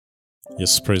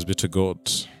Yes, praise be to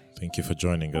God. Thank you for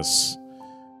joining us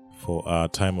for our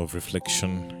time of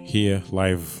reflection here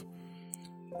live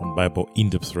on Bible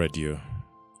In-Depth Radio.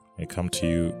 I come to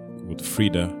you with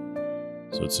Frida.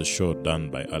 So it's a show done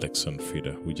by Alex and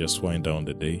Frida. We just wind down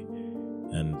the day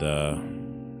and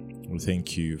we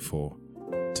thank you for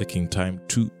taking time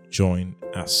to join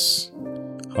us.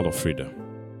 Hello, Frida.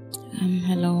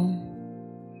 Hello.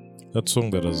 That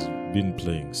song that has been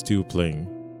playing, still playing,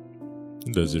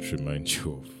 what does it remind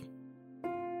you of?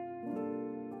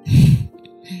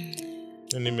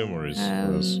 Any memories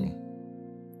for us?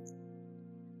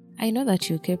 I know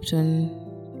that you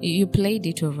played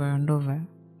it over and over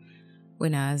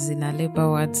when I was in a labor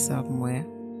ward somewhere.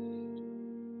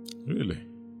 Really?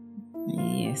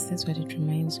 Yes, that's what it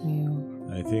reminds me of.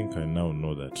 I think I now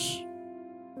know that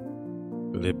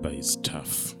labor is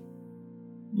tough.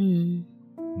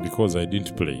 Because I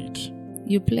didn't play it.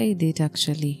 You played it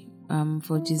actually.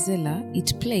 For Gisela,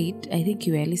 it played. I think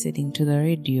you were listening to the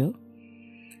radio,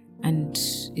 and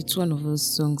it's one of those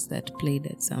songs that played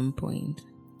at some point.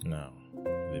 Now,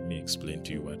 let me explain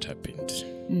to you what happened.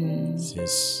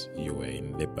 Since you were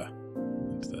in labor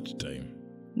at that time.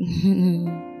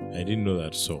 I didn't know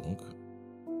that song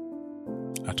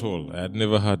at all. I had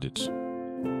never heard it.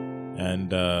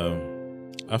 And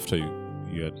after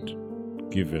you had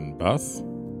given birth,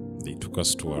 they took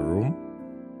us to a room,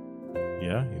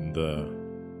 in the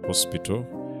hospital,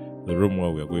 the room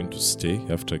where we are going to stay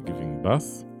after giving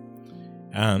birth.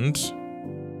 And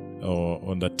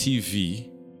on the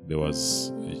TV, there was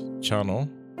a channel,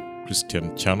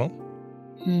 Christian channel,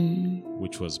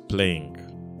 which was playing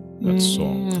that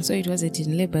song. So it wasn't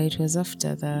in labor, it was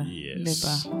after the Yes,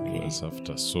 labor. Okay. it was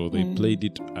after. So they played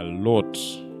it a lot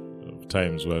of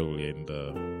times while we were in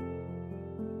the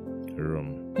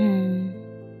room.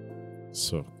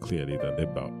 So clearly the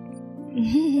labor.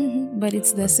 But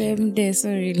it's the same day,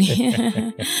 so really.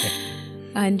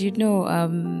 And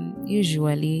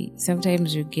usually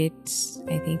sometimes you get,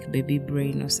 I think, baby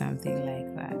brain or something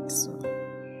like that. So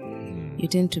you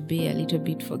tend to be a little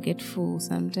bit forgetful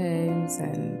sometimes,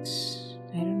 and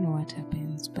I don't know what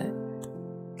happens, but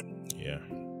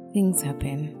things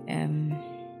happen.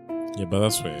 But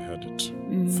that's where I had it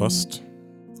first,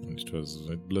 and it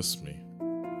blessed me.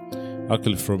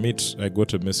 Actually, from it, I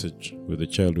got a message with the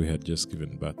child we had just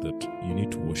given birth that you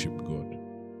need to worship God.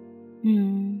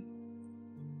 And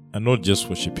not just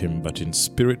worship Him, but in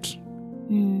spirit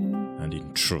and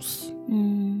in truth.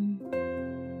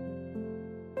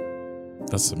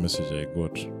 That's the message I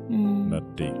got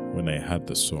that day when I heard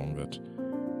the song, that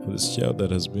for this child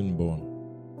that has been born,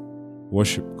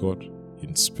 worship God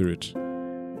in spirit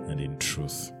and in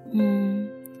truth.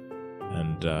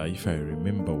 And if I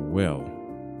remember well,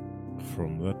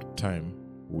 from that time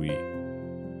we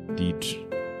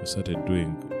started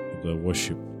doing the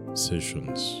worship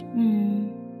sessions.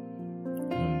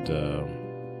 And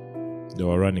they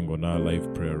were running on our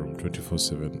live prayer room,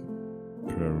 24/7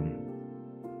 prayer room.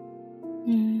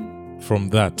 From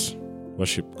that,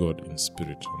 worship God in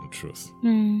spirit and truth,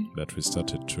 that we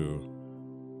started to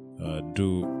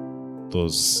do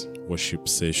those worship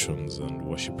sessions and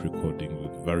worship recording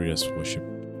with various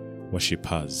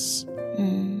worshippers.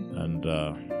 And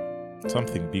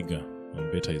something bigger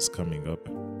and better is coming up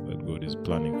that God is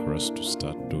planning for us to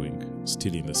start doing,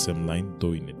 still in the same line,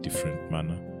 though in a different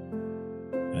manner.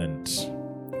 And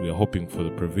we are hoping for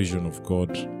the provision of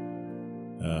God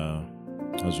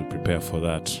as we prepare for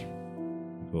that,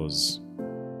 because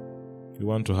we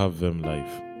want to have them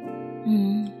live.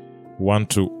 We want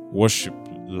to worship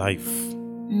live.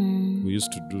 We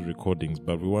used to do recordings,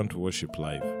 but we want to worship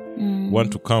live. We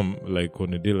want to come like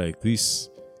on a day like this,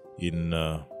 in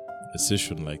a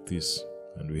session like this,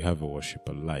 and we have a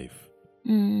worshiper live,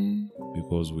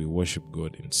 because we worship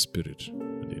God in spirit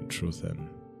and in truth, and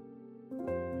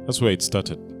that's where it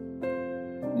started.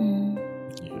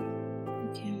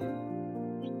 Okay.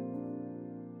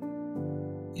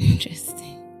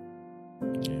 Interesting.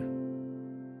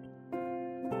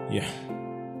 Yeah.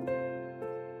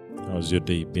 How's your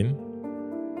day been?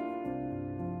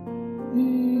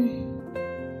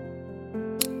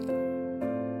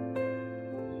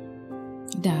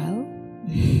 Dull.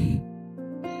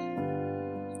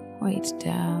 Quite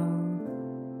dull.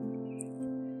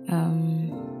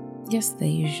 Just the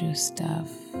usual stuff.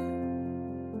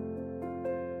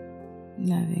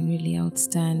 Nothing really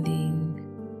outstanding.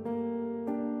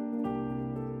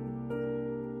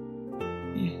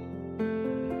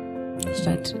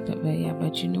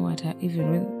 But you know what?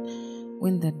 Even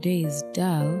when the day is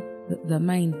dull, the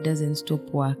mind doesn't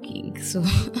stop working. So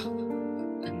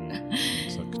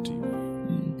It's active.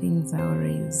 things are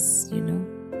always,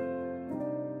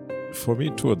 for me,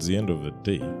 towards the end of the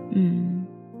day,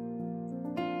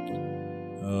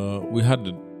 we had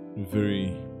a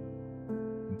very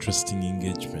interesting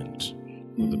engagement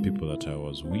with the people that I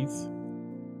was with.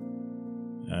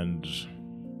 And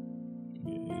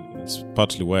it's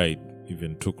partly why it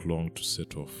even took long to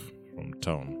set off from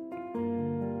town.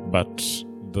 But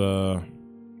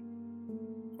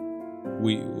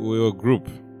we were a group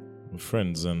of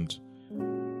friends, and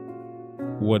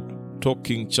we were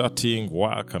talking, chatting,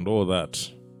 work, and all that.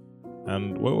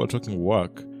 And when we were talking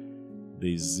work,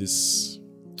 there's this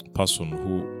person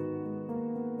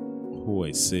who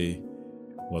I say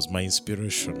was my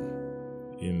inspiration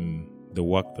in the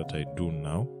work that I do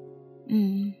now,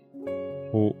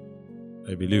 who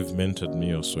I believe mentored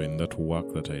me also in that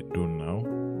work that I do now.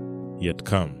 He had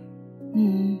come.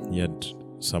 He had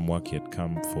some work he had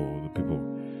come for the people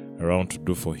around to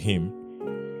do for him.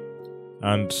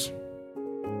 And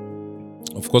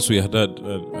of course we had an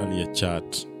earlier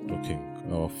chat talking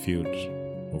our field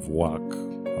of work,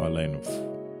 our line of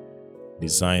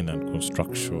design and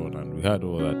construction, and we had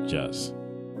all that jazz.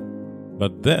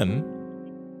 But then,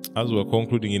 as we were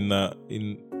concluding in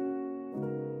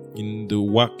the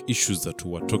work issues that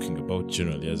we were talking about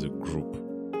generally as a group,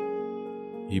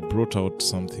 he brought out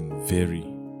something very...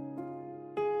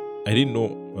 I didn't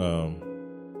know...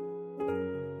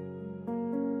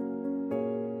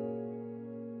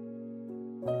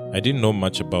 I didn't know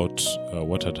much about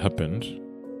what had happened.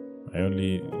 I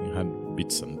only had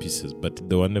bits and pieces, but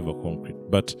they were never concrete.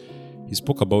 But he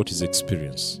spoke about his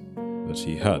experience that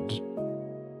he had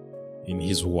in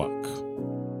his work,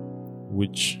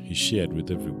 which he shared with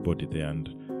everybody there,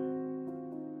 and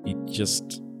it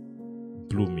just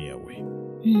blew me away.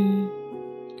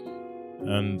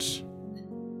 And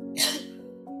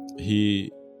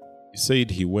he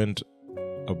said he went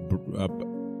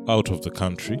out of the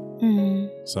country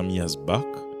some years back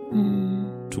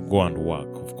to go and work.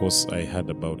 Of course, I heard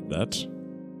about that.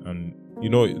 And you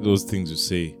know those things you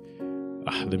say,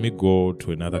 let me go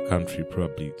to another country,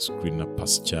 probably it's greener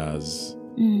pastures,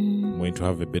 I'm going to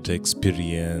have a better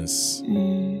experience,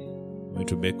 I'm going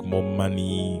to make more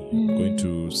money, I'm going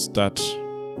to start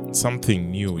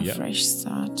something new. A fresh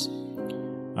start.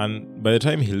 And by the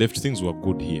time he left, things were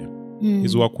good here.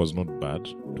 His work was not bad.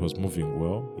 It was moving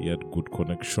well. He had good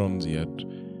connections. He had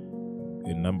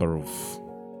a number of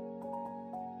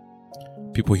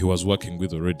people he was working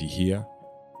with already here.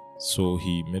 So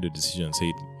he made a decision and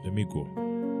said, let me go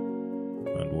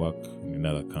and work in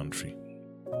another country.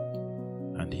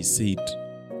 And he said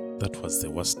that was the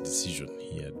worst decision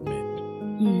he had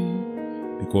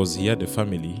made. Because he had a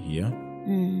family here.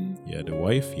 He had a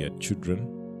wife, he had children,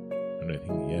 and I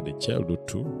think he had a child or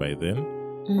two by then.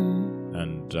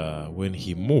 And when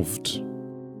he moved,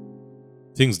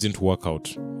 things didn't work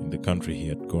out in the country he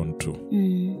had gone to.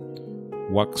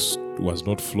 Work was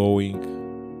not flowing.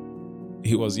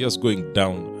 He was just going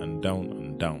down and down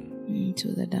and down.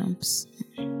 To the dumps.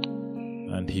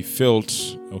 And he felt,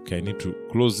 okay, I need to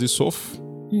close this off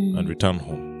and return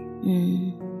home.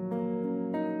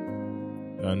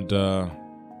 And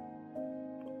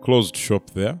closed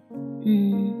shop there,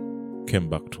 came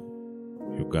back to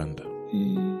Uganda.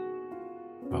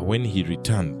 But when he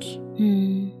returned,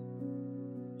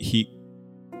 he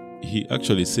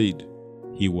actually said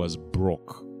he was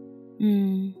broke.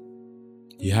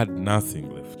 He had nothing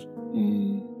left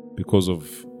because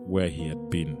of where he had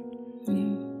been.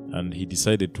 And he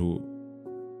decided to,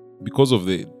 because of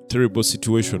the terrible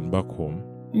situation back home,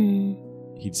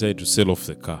 he decided to sell off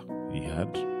the car he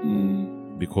had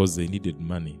because they needed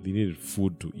money. They needed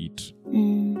food to eat.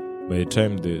 By the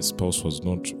time the spouse was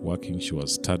not working, she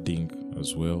was studying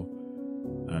as well.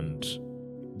 And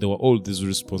there were all these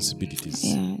responsibilities.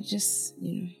 Yeah, just,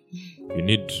 you know.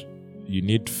 You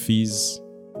need fees.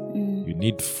 You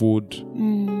need food.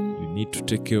 You need to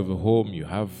take care of a home. You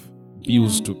have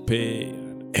bills to pay.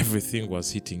 And everything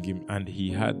was hitting him. And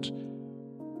he had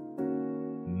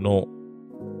no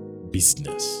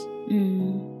business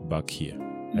back here.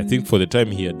 I think for the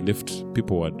time he had left,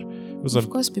 people had...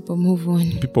 Of course, people move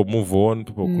on. People move on.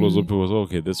 People close up. People say,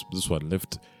 okay, this one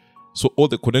left. So all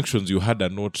the connections you had are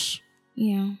not...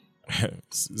 Yeah.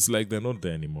 It's like they're not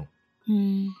there anymore.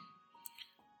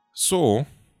 So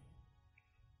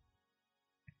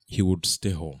he would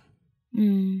stay home,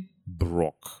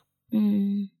 broke.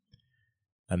 And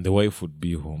the wife would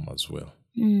be home as well.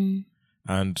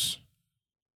 And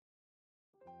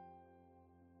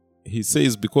he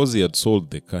says because he had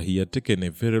sold the car, he had taken a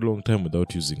very long time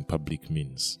without using public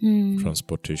means,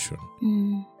 transportation.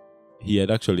 He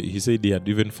said he had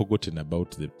even forgotten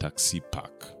about the taxi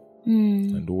park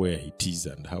and where it is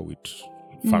and how it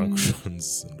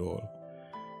functions and all.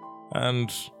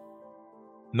 And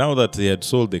now that they had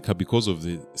sold the car because of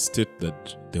the state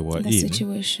that they were in,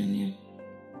 situation, yeah.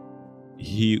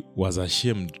 He was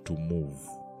ashamed to move.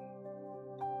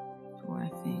 Poor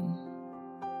thing.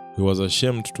 He was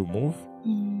ashamed to move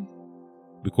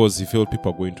because he felt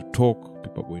people are going to talk,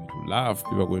 people are going to laugh,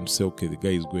 people are going to say, okay, the guy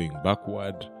is going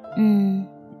backward.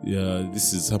 Yeah,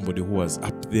 this is somebody who was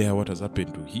up there. What has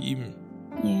happened to him?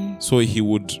 Yeah. So he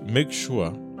would make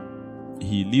sure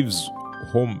he leaves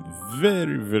home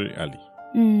very, very early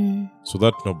so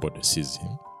that nobody sees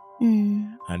him.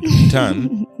 And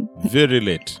return very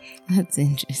late. That's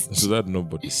interesting. So that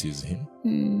nobody sees him.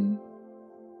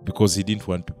 Because he didn't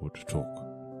want people to talk.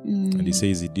 And he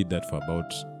says he did that for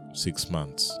about 6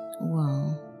 months.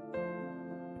 Wow.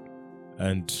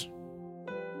 And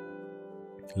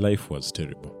life was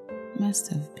terrible. Must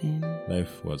have been.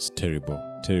 Life was terrible,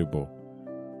 terrible.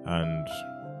 And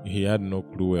he had no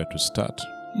clue where to start.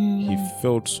 He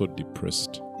felt so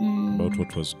depressed about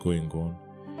what was going on.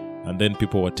 And then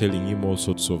people were telling him all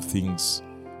sorts of things.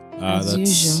 As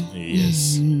usual.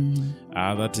 Yes.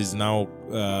 That is now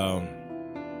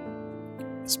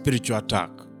spiritual attack.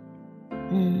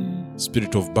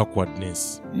 Spirit of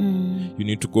backwardness. You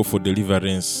need to go for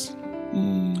deliverance.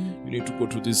 You need to go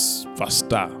to this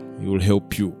pastor. He will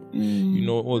help you. You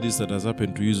know, all this that has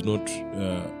happened to you is not,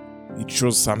 it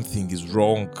shows something is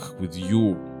wrong with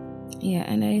you. Yeah,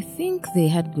 and I think they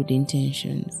had good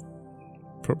intentions.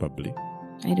 Probably.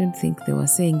 I don't think they were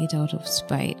saying it out of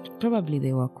spite. Probably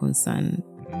they were concerned.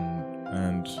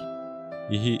 And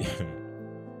he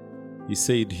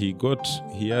said he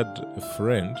had a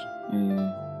friend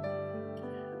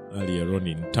earlier on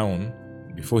in town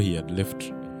before he had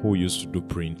left who used to do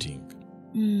printing.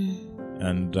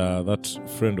 And that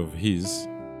friend of his,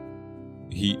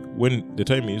 when the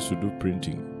time he used to do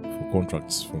printing for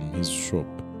contracts from his shop,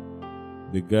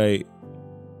 the guy,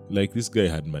 like this guy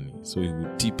had money, so he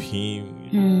would tip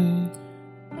him.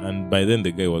 And by then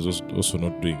the guy was also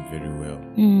not doing very well.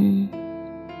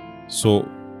 So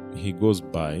he goes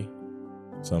by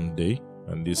someday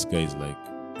and this guy is like,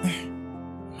 man,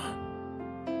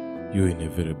 you're in a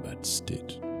very bad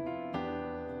state.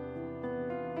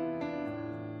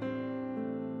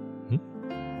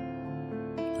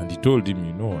 And he told him,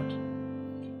 you know what?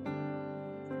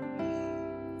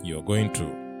 You're going to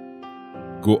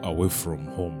go away from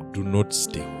home. Do not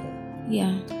stay home.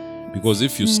 Yeah. Because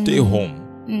if you stay home,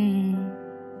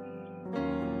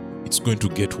 it's going to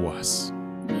get worse.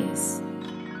 Yes.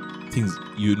 Things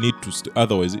you need to stay.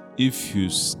 Otherwise, if you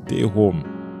stay home,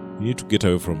 you need to get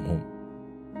away from home.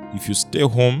 If you stay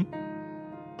home,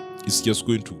 it's just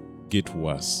going to get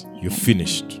worse. You're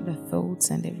finished. The thoughts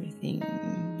and everything.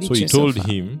 So he told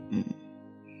him,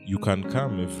 you can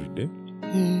come every day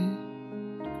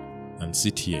and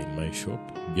sit here in my shop.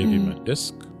 Gave him a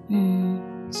desk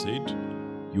and said,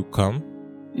 you come,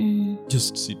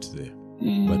 just sit there,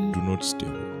 but do not stay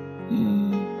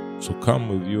home. So come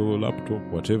with your laptop,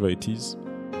 whatever it is,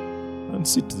 and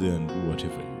sit there and do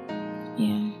whatever you do.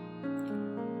 Yeah.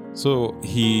 So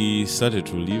he started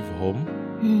to leave home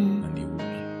and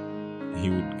he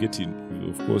would get in,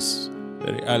 of course,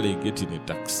 very early, get in a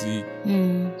taxi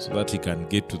so that he can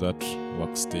get to that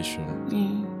workstation.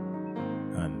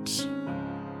 And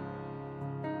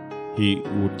he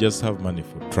would just have money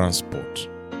for transport,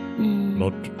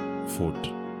 not food.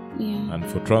 And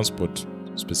for transport,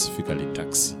 specifically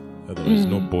taxi. Otherwise,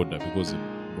 no border, because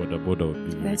border would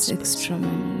be very expensive. Extra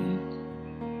money.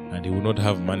 And he would not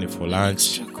have money for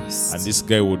lunch. And this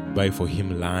guy would buy for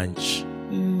him lunch.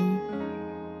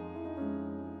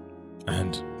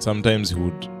 And sometimes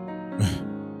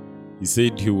he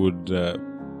said he would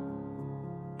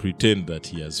pretend that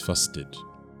he has fasted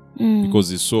because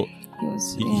he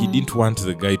didn't want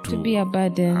the guy to be a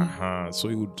burden. So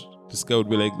this guy would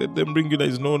be like, let them bring you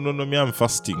guys. No, me, I'm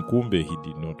fasting. Kumbe, he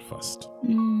did not fast.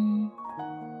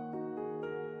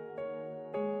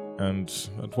 And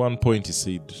at one point he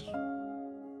said,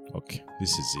 okay,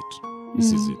 this is it.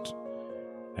 This is it.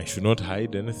 I should not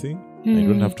hide anything. I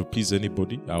don't have to please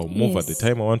anybody. I'll move at the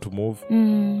time I want to move.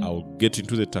 I'll get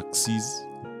into the taxis.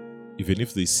 Even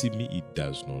if they see me, it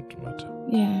does not matter.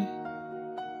 Yeah.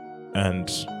 And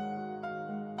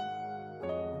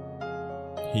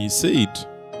he said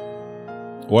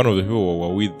one of the people who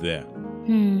were with there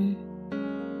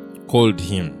called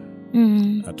him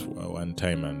at one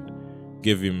time and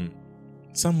gave him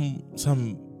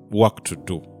some work to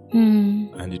do.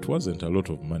 And it wasn't a lot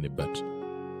of money, but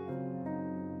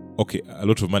a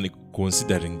lot of money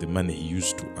considering the money he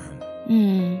used to earn.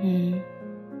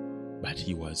 But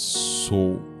he was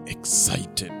so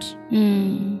excited.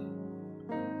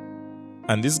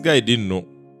 And this guy didn't know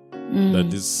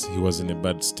that he was in a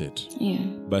bad state. Yeah.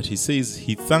 But he says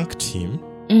he thanked him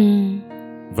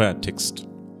via text.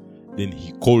 Then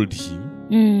he called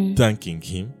him, thanking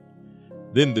him.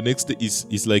 Then the next day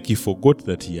is like he forgot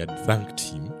that he had thanked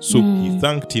him. So he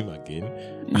thanked him again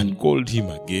and called him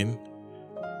again.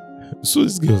 So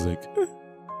this guy was like,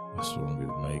 what's wrong with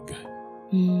my guy?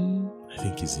 I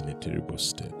think he's in a terrible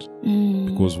state.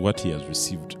 Because what he has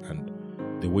received and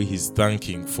the way he's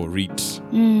thanking for it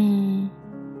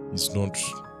is not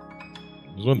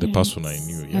the person I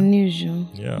knew. Yeah? Unusual.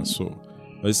 Yeah, so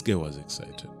this guy was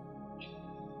excited.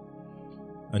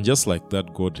 And just like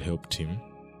that, God helped him.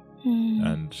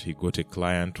 And he got a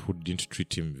client who didn't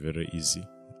treat him very easy.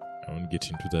 I won't get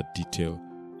into that detail.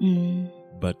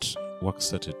 But work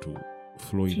started to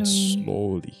flow in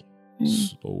slowly.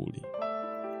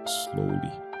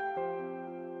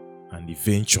 And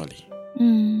eventually,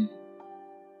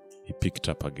 he picked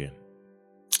up again.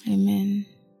 Amen.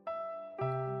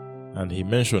 And he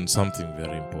mentioned something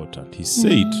very important. He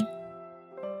said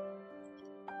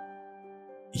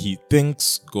he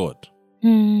thanks God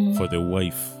for the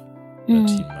wife that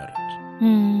he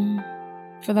married.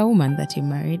 For the woman that he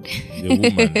married. The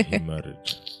woman he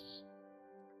married.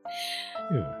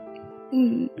 Yeah.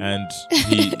 And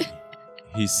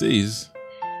he says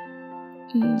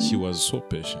she was so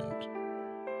patient.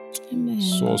 Amen.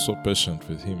 So patient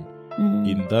with him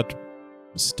in that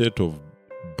state of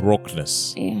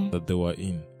brokenness that they were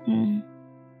in.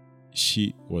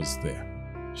 She was there.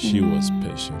 She was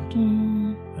patient.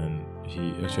 And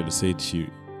he actually said she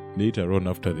later on,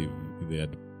 after they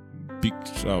had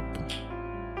picked up,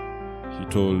 she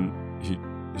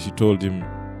told him,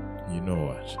 you know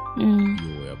what,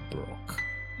 you were broke.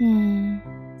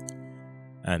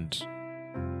 And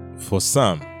for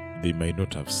some, they might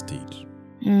not have stayed.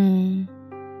 And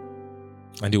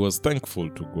he was thankful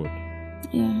to God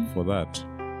for that.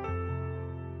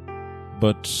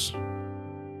 But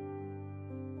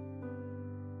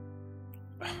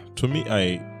to me,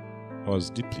 I was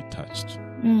deeply touched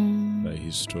by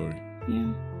his story.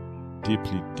 Yeah.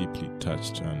 Deeply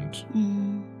touched. And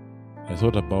I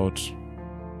thought about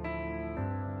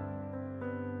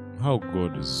how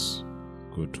God is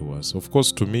good to us. Of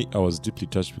course, to me, I was deeply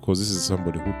touched because this is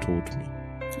somebody who told me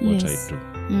what I do.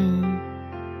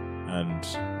 And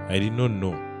I did not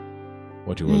know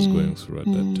what he was going through at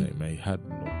that time. I had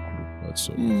no clue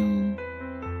whatsoever.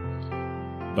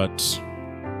 But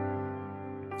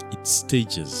it's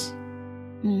stages.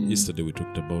 Yesterday we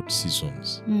talked about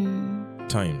seasons,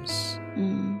 times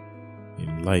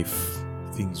in life,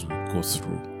 things we go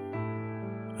through,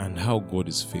 and how God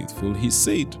is faithful. He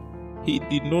said he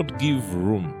did not give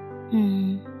room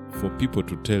for people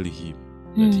to tell him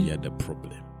that he had a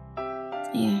problem.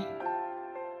 Yeah.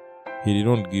 He did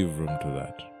not give room to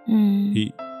that.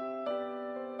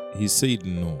 He said,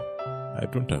 no, I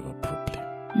don't have a problem.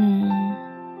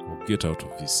 I'll get out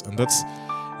of this. And that's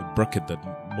a bracket that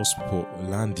most people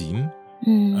land in,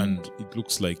 and it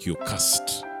looks like you're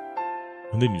cursed.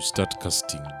 And then you start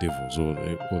casting devils all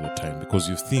the time because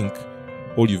you think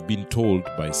all you've been told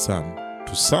by some,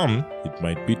 to some it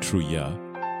might be true,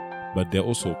 but there are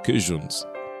also occasions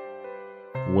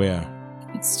where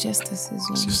it's just a season.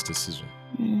 It's just a season.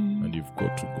 And you've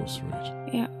got to go through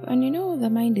it. Yeah, and the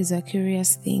mind is a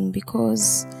curious thing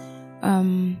because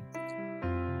the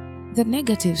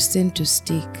negatives tend to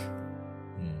stick.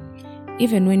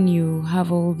 Even when you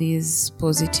have all these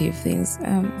positive things.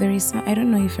 There is, I don't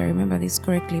know if I remember this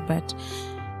correctly, but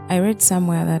I read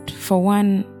somewhere that for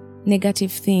one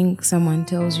negative thing someone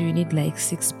tells you, you need like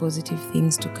 6 positive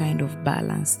things to kind of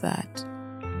balance that.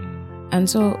 And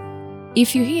so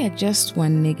if you hear just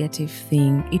one negative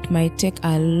thing, it might take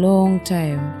a long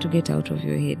time to get out of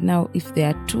your head. Now, if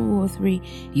there are 2 or 3,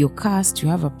 you're cursed, you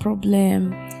have a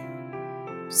problem,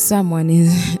 someone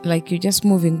is like you're just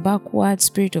moving backwards,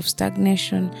 spirit of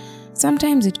stagnation.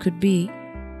 Sometimes it could be,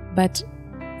 but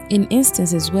in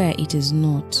instances where it is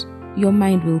not, your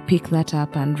mind will pick that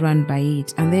up and run by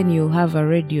it, and then you'll have a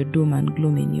radio doom and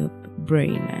gloom in your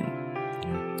brain,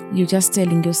 and you're just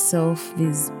telling yourself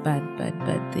these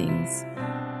bad things.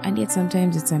 And yet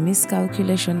sometimes it's a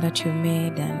miscalculation that you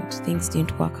made and things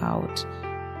didn't work out.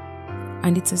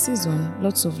 And it's a season,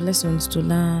 lots of lessons to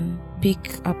learn,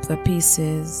 pick up the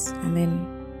pieces, and then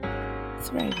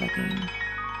thrive again.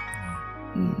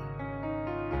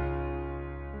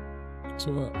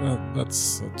 So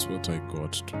that's what I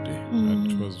got today.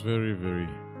 And it was very, very,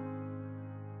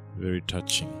 very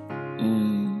touching.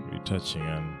 Very touching.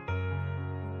 And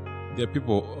there are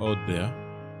people out there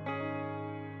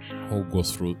who go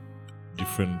through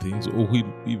different things, or who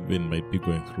even might be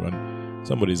going through. And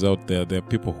somebody's out there. There are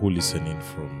people who listen in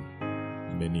from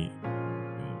many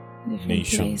Different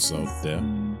nations places. out there,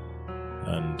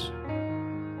 and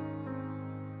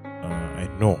I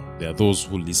know there are those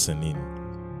who listen in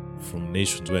from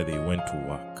nations where they went to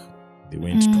work. They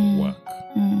went to work,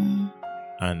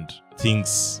 and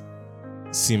things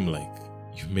seem like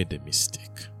you made a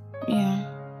mistake. Yeah.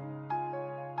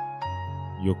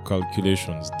 Your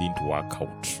calculations didn't work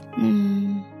out.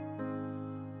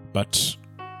 But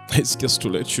it's just to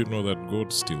let you know that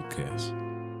God still cares.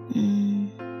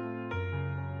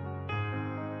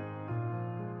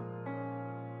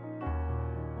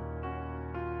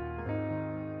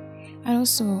 And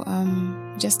also,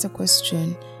 just a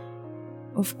question.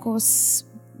 Of course,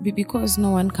 because no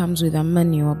one comes with a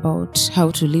manual about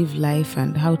how to live life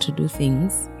and how to do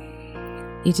things,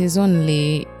 it is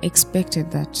only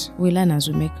expected that we learn as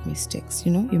we make mistakes.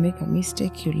 You know, you make a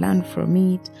mistake, you learn from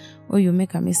it, or you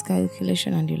make a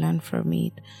miscalculation and you learn from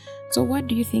it. So what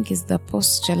do you think is the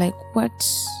posture? Like, what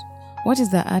is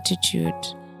the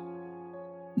attitude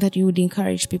that you would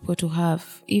encourage people to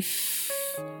have if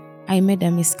I made a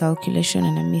miscalculation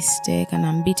and a mistake and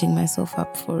I'm beating myself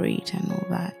up for it and all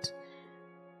that?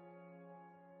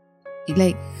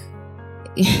 Like,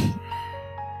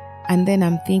 and then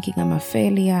I'm thinking I'm a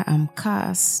failure, I'm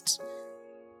cursed.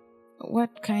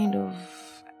 What kind of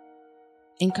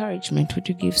encouragement would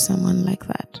you give someone like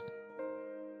that?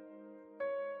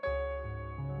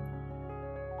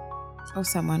 Or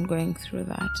someone going through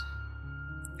that?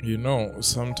 You know,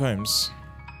 sometimes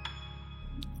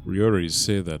we already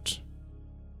say that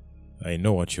I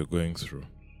know what you're going through.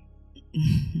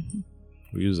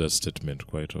 We use that statement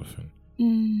quite often.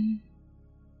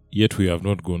 Yet we have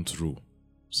not gone through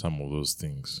some of those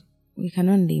things. We can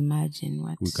only imagine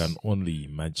what. We can only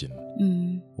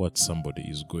imagine what somebody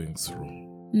is going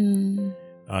through.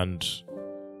 And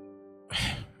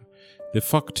the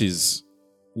fact is,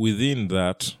 within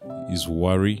that is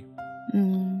worry,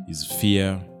 is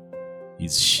fear,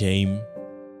 is shame,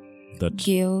 that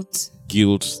guilt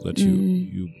that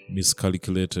you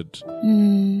miscalculated,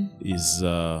 is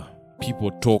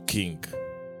people talking.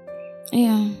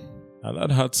 Yeah. And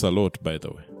that hurts a lot, by the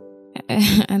way.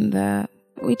 And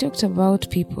we talked about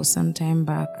people some time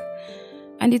back,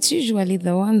 and it's usually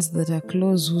the ones that are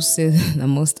close who say the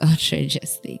most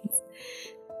outrageous things.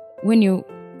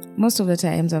 Most of the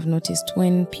times I've noticed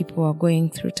when people are going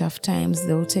through tough times,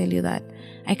 they'll tell you that,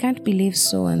 I can't believe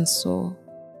so and so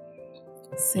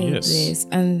said this,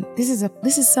 and this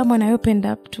is someone I opened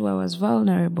up to. I was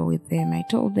vulnerable with them. I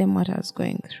told them what I was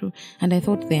going through, and I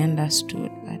thought they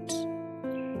understood.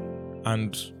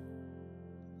 And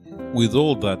with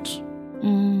all that,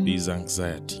 there's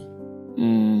anxiety.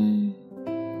 You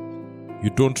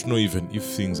don't know even if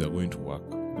things are going to work.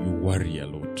 You worry a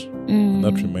lot. And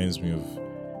that reminds me of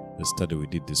the study we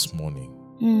did this morning,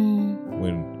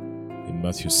 when in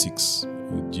Matthew 6,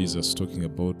 with Jesus talking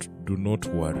about, do not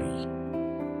worry.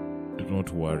 Do not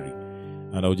worry.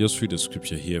 And I'll just read a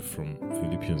scripture here from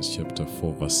Philippians chapter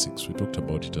 4, verse 6. We talked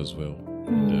about it as well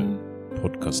in the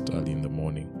podcast early in the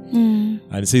morning.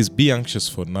 And it says, be anxious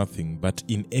for nothing, but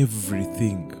in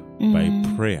everything by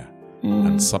prayer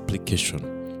and supplication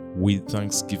with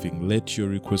thanksgiving let your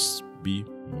requests be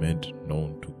made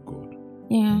known to God.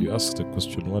 Yeah. You ask the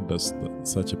question, what does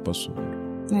such a person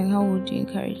do? Like, how would you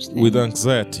encourage them? With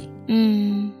anxiety,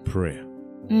 prayer,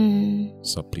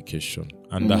 supplication,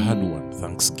 and the hard one,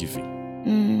 thanksgiving.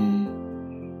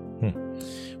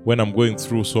 When I'm going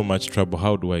through so much trouble,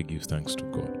 how do I give thanks to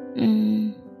God?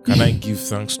 Can I give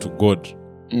thanks to God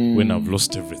when I've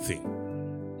lost everything?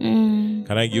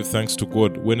 Can I give thanks to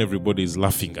God when everybody is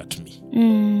laughing at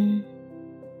me?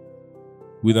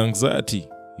 With anxiety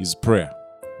is prayer,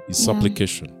 is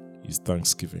supplication, is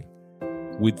thanksgiving.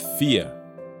 With fear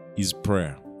is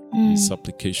prayer, is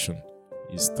supplication,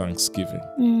 is thanksgiving.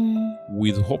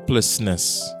 With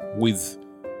hopelessness, with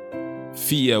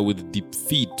fear, with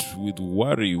defeat, with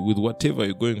worry, with whatever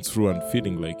you're going through and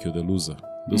feeling like you're the loser,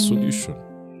 the solution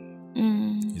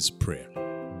is prayer.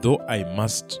 Though I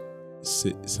must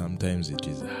say sometimes it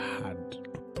is hard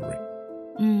to pray.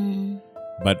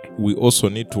 But we also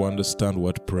need to understand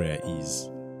what prayer is.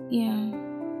 Yeah.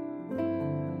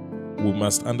 We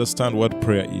must understand what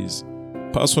prayer is.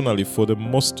 Personally, for the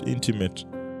most intimate,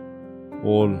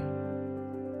 all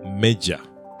major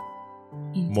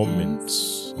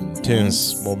moments,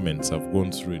 intense moments I've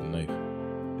gone through in life,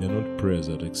 they're not prayers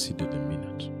that exceeded a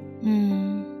minute.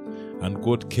 And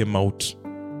God came out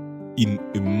in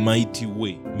a mighty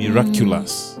way,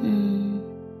 miraculous.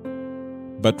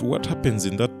 But what happens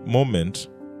in that moment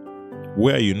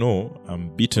where I'm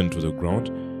beaten to the ground,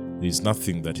 there's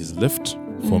nothing that is left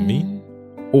for me,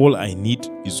 all I need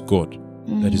is God.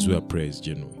 That is where prayer is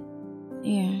genuine.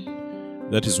 Yeah.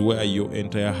 That is where your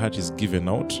entire heart is given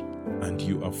out and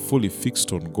you are fully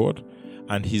fixed on God,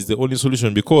 and He's the only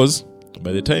solution, because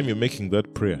by the time you're making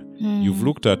that prayer, you've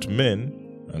looked at men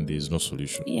and there is no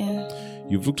solution. Yeah.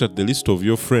 You've looked at the list of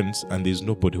your friends and there's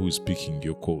nobody who is picking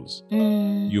your calls.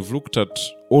 You've looked at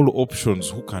all options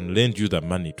who can lend you the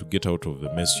money to get out of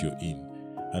the mess you're in.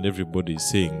 And everybody is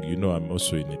saying, I'm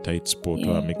also in a tight spot,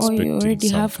 or I'm expecting or you already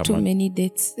some have too many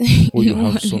dates. Or you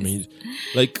have so many.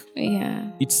 Like, yeah.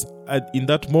 It's in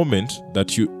that moment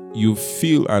that you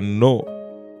feel and know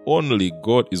only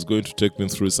God is going to take me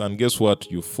through this. And guess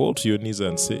what? You fall to your knees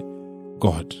and say,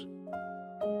 God,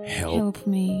 help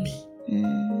me.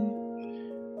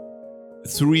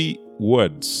 3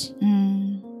 words.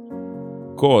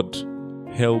 God,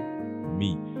 help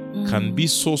me, can be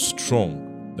so strong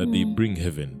that they bring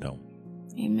heaven down.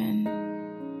 Amen.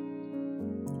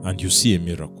 And you see a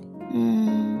miracle.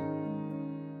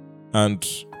 And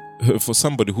for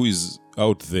somebody who is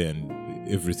out there and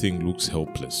everything looks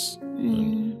helpless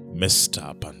and messed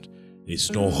up and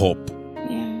there's no hope,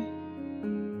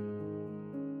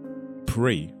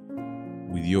 pray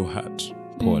with your heart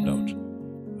poured out.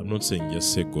 I'm not saying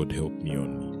just say, God help me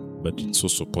only, but it's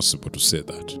also possible to say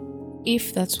that.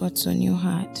 If that's what's on your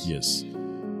heart. Yes.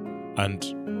 And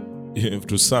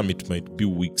to some, it might be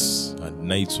weeks and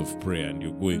nights of prayer, and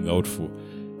you're going out for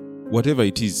whatever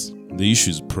it is. The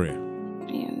issue is prayer.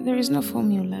 Yeah, there is no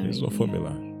formula. There's no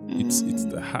formula. It's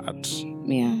the heart.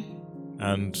 Yeah.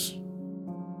 And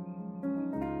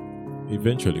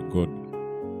eventually God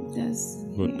does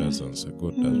answer.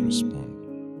 God does respond.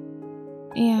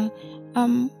 Yeah.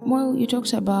 Well, you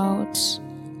talked about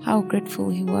how grateful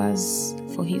he was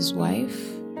for his wife,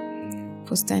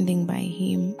 for standing by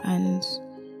him, and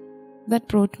that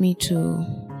brought me to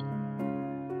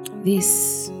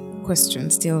this question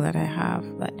still that I have.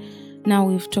 That now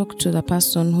we've talked to the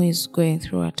person who is going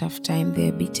through a tough time,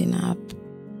 they're beaten up.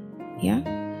 Yeah?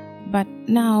 But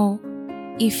now,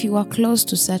 if you are close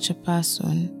to such a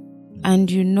person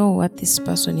and you know what this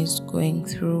person is going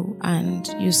through and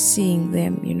you're seeing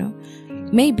them,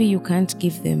 maybe you can't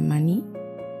give them money.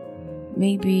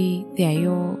 Maybe they are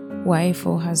your wife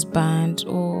or husband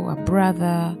or a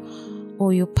brother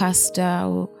or your pastor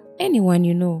or anyone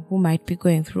who might be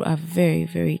going through a very,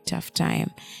 very tough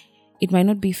time. It might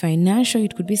not be financial,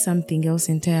 it could be something else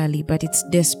entirely, but it's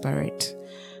desperate.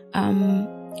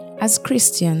 As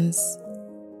Christians,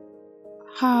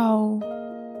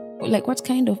 what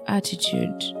kind of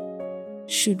attitude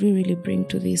should we really bring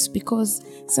to this? Because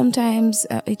sometimes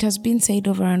it has been said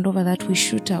over and over that we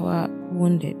shoot our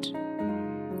wounded.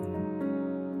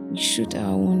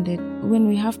 When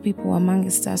we have people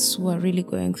amongst us who are really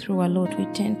going through a lot, we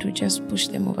tend to just push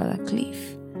them over the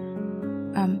cliff.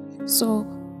 So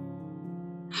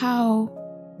how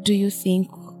do you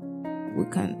think we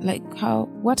can,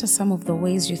 what are some of the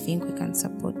ways you think we can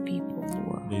support people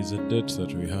who are... There's a debt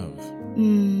that we have.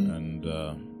 And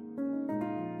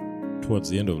towards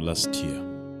the end of last year,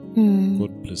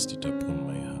 God placed it upon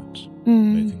my heart.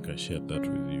 I think I shared that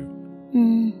with you.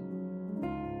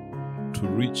 To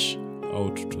reach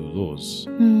out to those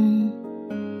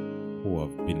who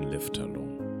have been left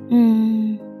alone.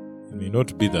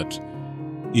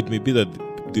 It may be that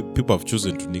the people have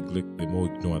chosen to neglect them or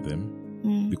ignore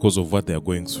them because of what they are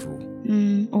going through.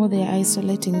 Or they are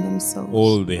isolating themselves.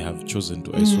 Or they have chosen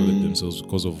to isolate themselves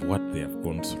because of what they have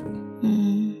gone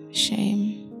through.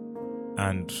 Shame.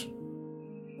 And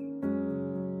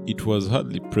it was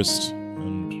hardly pressed,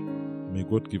 and may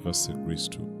God give us the grace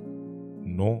to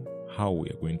know how we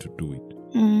are going to do it.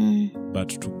 But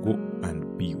to go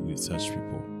and be with such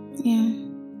people. Yeah.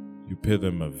 You pay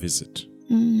them a visit.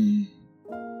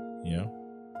 Yeah.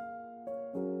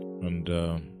 And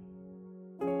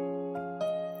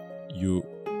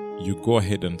you go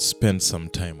ahead and spend some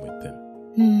time with them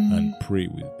and pray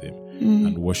with them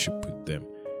and worship with them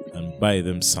and buy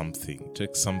them something.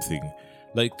 Take something,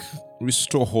 like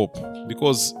restore hope,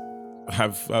 because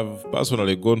I've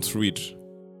personally gone through it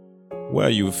where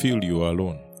you feel you are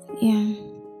alone. Yeah.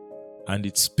 And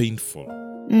it's painful.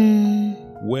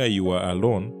 Where you are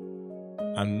alone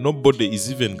and nobody is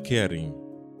even caring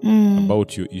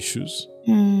about your issues.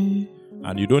 And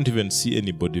you don't even see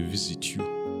anybody visit you.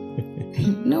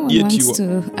 No one wants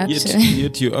to actually.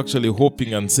 Yet you're actually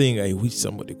hoping and saying, I wish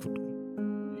somebody could.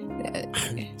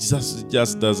 It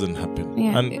just doesn't happen.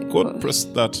 Yeah, and God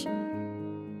pressed that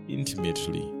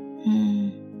intimately.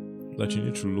 That you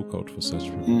need to look out for such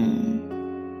people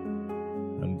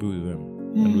and be with them.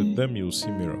 And with them you'll see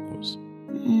miracles.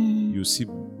 You'll see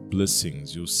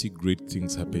blessings. You'll see great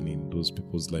things happening in those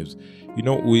people's lives.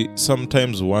 We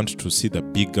sometimes want to see the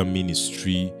bigger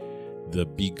ministry, the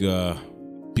bigger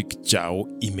picture or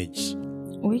image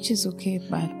which is okay,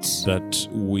 but that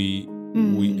we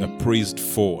are praised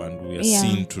for and we are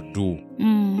seen to do.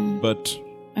 But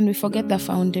and we forget the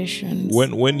foundations.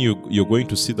 When you're going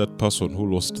to see that person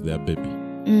who lost their baby,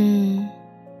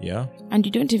 yeah, and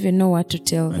you don't even know what to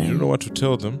tell them. You don't know what to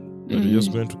tell them, but you're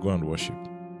just going to go and worship,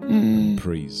 and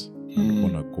praise, and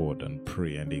honor God, and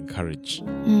pray and encourage.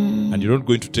 And you're not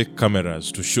going to take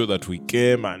cameras to show that we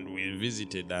came and we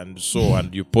visited and so,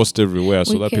 and you post everywhere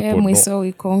so that people know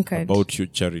we conquered about your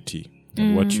charity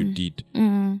and what you did.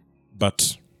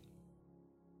 But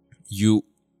you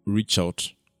reach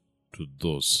out to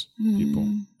those people,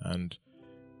 and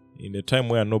in a time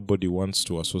where nobody wants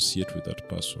to associate with that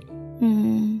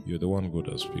person, you're the one God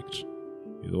has picked.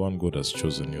 You're the one God has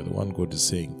chosen. You're the one God is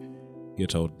saying,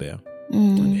 get out there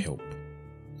and help.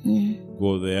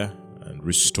 Go there and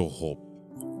restore hope.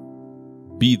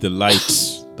 Be the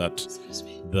light that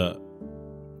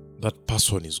that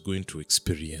person is going to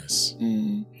experience.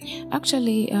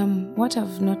 Actually, what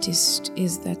I've noticed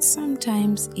is that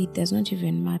sometimes it does not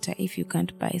even matter if you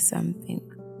can't buy something.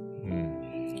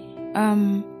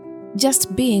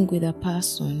 Just being with a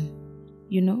person,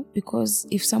 because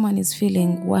if someone is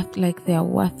feeling like they are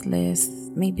worthless,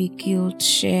 maybe guilt,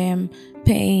 shame,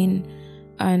 pain,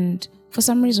 and for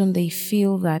some reason they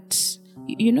feel that,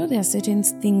 there are certain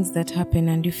things that happen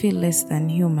and you feel less than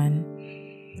human.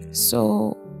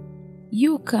 So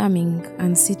you coming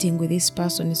and sitting with this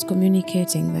person is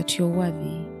communicating that you're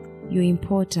worthy, you're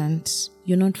important,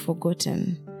 you're not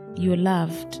forgotten, you're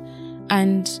loved.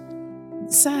 And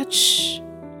such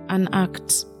an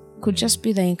act could just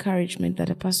be the encouragement that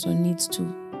a person needs to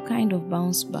kind of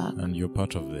bounce back. And you're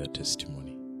part of their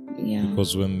testimony. Yeah.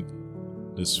 Because when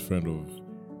this friend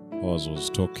of ours was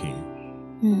talking,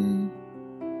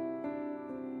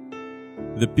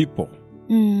 the people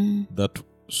that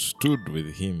stood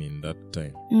with him in that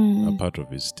time are part of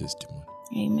his testimony.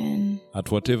 Amen.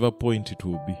 At whatever point it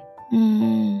will be.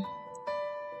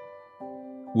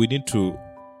 We need to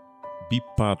be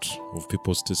part of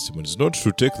people's testimonies, not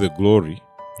to take the glory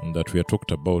that we are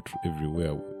talked about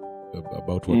everywhere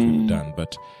about what we've done,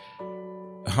 but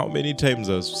how many times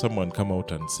has someone come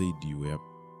out and said you were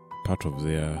part of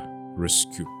their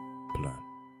rescue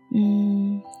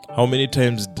plan? How many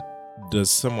times does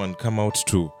someone come out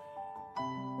to,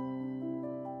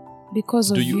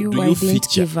 because of you I didn't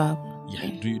give up? Yeah.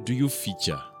 Do you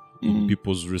feature in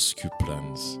people's rescue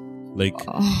plans? Like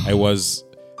I was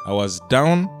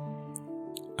down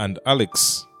and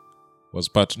Alex was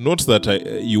part. Not that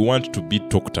you want to be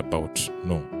talked about,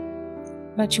 no.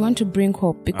 But you want to bring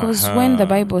hope, because when the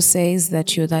Bible says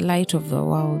that you're the light of the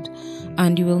world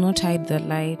and you will not hide the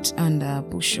light under a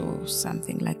bushel or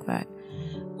something like that,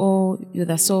 or you're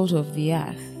the salt of the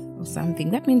earth or something,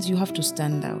 that means you have to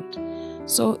stand out.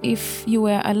 So if you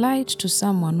were a light to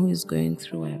someone who is going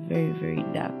through a very, very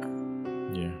dark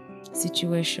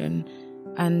situation,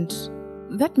 and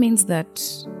that means that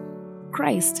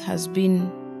Christ has been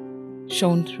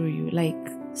shown through you. Like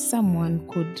someone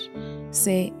could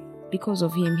say, because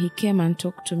of him, he came and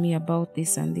talked to me about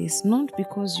this and this. Not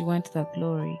because you want the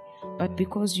glory, but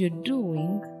because you're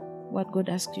doing what God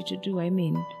asked you to do. I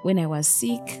mean, when I was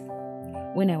sick,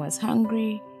 when I was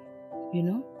hungry,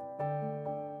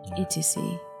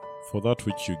 etc. For that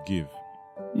which you give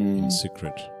in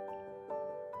secret,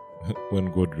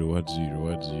 when God rewards you,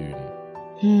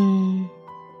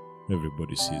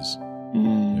 everybody sees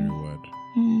the reward.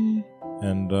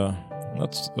 And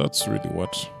that's really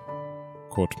what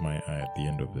caught my eye at the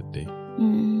end of the day.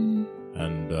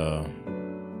 And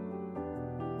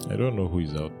I don't know who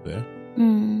is out there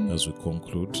as we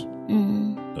conclude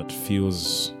that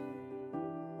feels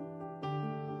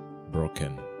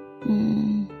broken,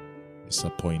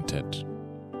 disappointed.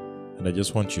 And I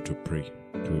just want you to pray,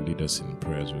 to lead us in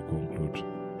prayer as we conclude,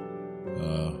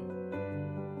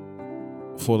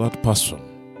 for that person.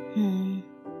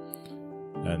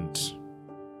 And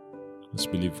let's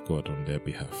believe God on their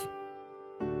behalf.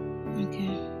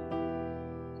 Okay.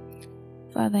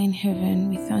 Father in heaven,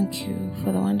 we thank you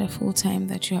for the wonderful time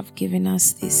that you have given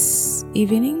us this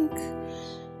evening.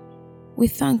 We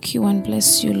thank you and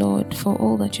bless you, Lord, for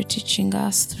all that you're teaching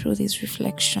us through these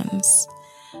reflections.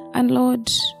 And Lord,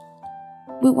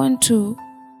 we want to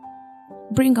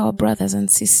bring our brothers and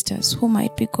sisters who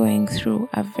might be going through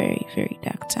a very, very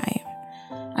dark time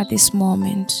at this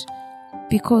moment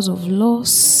because of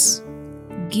loss,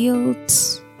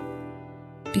 guilt,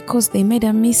 because they made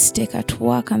a mistake at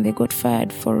work and they got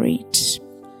fired for it,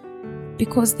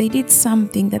 because they did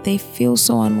something that they feel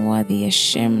so unworthy,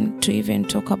 ashamed to even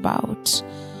talk about.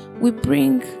 We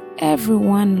bring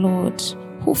everyone, Lord,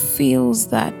 who feels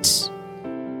that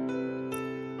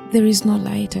there is no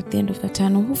light at the end of the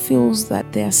tunnel, who feels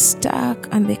that they are stuck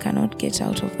and they cannot get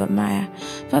out of the mire.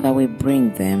 Father, we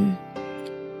bring them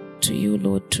to you,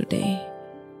 Lord, today.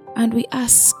 And we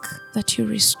ask that you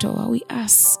restore. We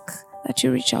ask that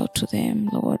you reach out to them,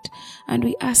 Lord. And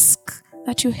we ask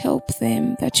that you help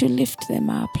them, that you lift them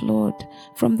up, Lord,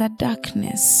 from the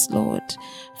darkness, Lord,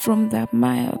 from the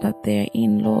mire that they're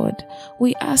in, Lord.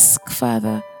 We ask,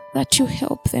 Father, that you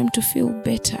help them to feel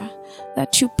better,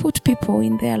 that you put people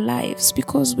in their lives,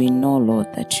 because we know,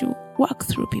 Lord, that you work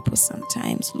through people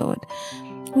sometimes, Lord.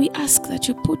 We ask that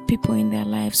you put people in their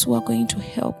lives who are going to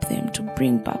help them to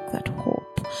bring back that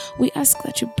hope. We ask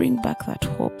that you bring back that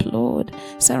hope, Lord.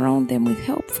 Surround them with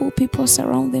helpful people,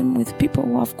 surround them with people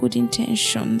who have good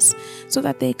intentions, so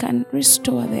that they can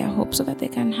restore their hope, so that they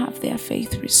can have their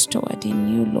faith restored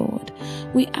in you, Lord.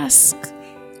 We ask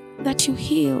that you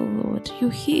heal, Lord. You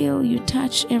heal, you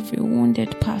touch every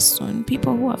wounded person,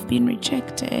 people who have been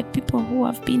rejected, people who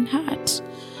have been hurt,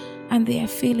 and they are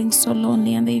feeling so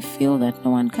lonely, and they feel that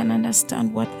no one can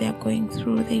understand what they are going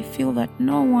through. They feel that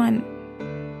no one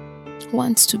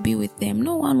wants to be with them,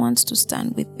 no one wants to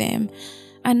stand with them,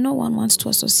 and no one wants to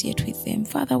associate with them.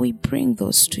 Father, we bring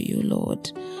those to you,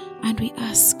 Lord, and we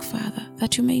ask, Father,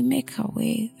 that you may make a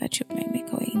way, that you may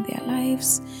make a way in their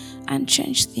lives and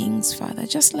change things, Father,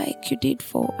 just like you did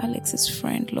for Alex's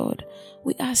friend, Lord.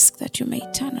 We ask that you may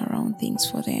turn around things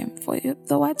for them. For you,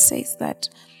 the word says that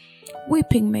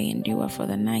weeping may endure for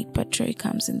the night, but joy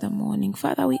comes in the morning.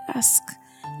 Father, we ask,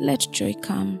 let joy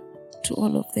come to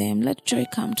all of them. Let joy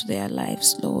come to their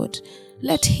lives, Lord.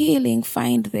 Let healing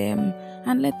find them,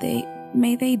 and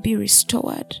may they be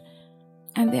restored,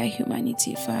 and their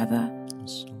humanity, Father.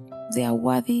 They are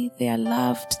worthy, they are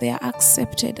loved, they are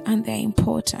accepted, and they are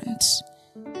important.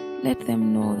 Let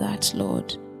them know that,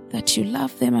 Lord, that you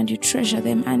love them and you treasure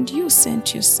them, and you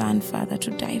sent your Son, Father,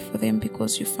 to die for them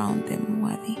because you found them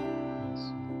worthy.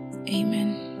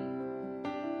 Amen.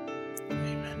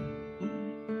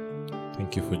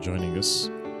 Thank you for joining us,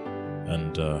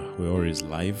 and we're always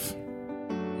live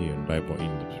here on Bible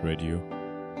In-Depth Radio,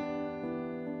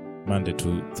 Monday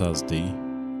to Thursday,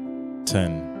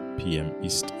 10 p.m.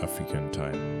 East African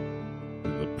time,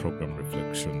 with the program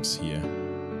Reflections here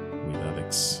with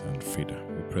Alex and Frida.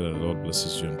 We pray that the Lord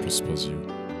blesses you and prospers you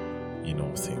in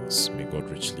all things. May God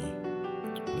richly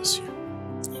bless you.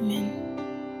 Amen.